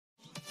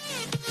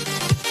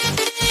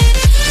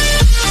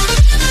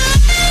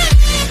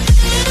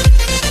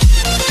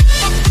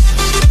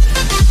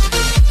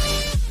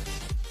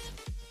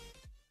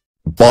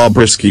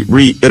Bobrisky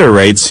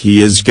reiterates he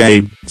is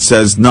gay,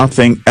 says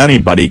nothing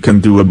anybody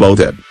can do about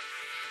it.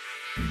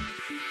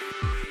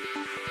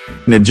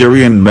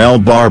 Nigerian Male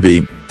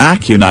Barbie,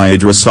 Okuneye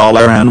Idris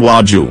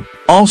Olarenwaju,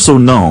 also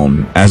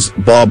known as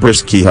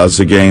Bobrisky,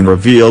 has again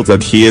revealed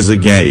that he is a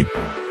gay.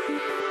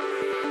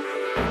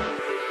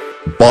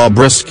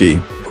 Bobrisky,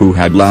 who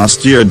had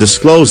last year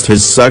disclosed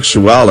his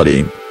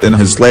sexuality, in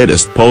his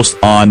latest post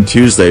on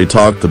Tuesday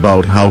talked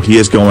about how he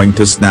is going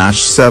to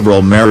snatch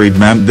several married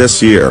men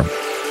this year.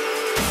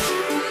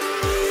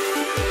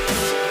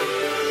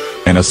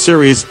 In a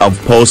series of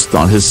posts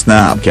on his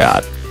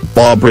Snapchat,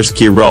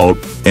 Bobrisky wrote,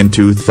 "In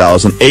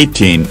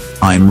 2018,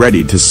 I'm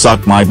ready to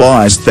suck my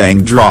boy's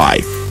thing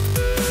dry.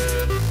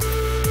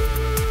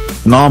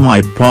 Not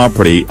my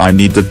property, I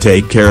need to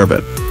take care of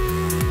it.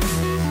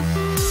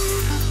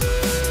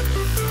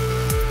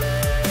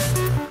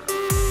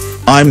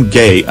 I'm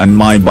gay and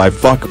my boy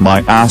fuck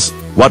my ass,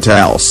 what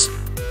else?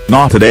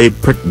 Not today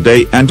prick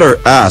day enter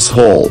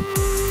asshole.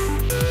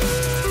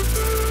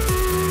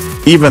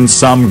 Even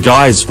some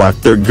guys fuck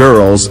their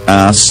girls'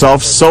 ass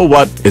off, so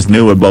what is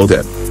new about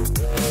it?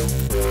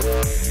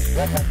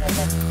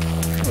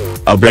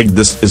 A big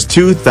this is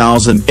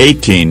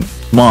 2018,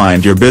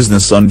 mind your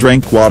business and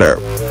drink water.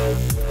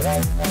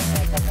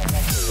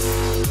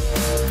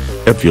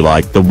 If you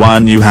like the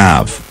one you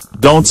have,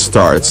 don't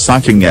start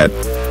sucking it.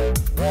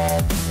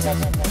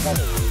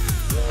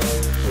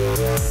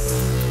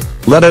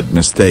 Let it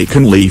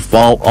mistakenly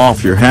fall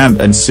off your hand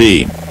and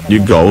see, you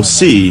go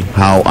see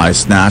how I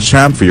snatch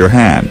him for your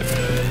hand.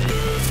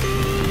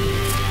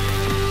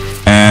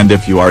 And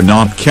if you are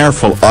not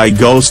careful, I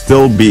go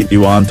still beat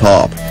you on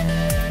top."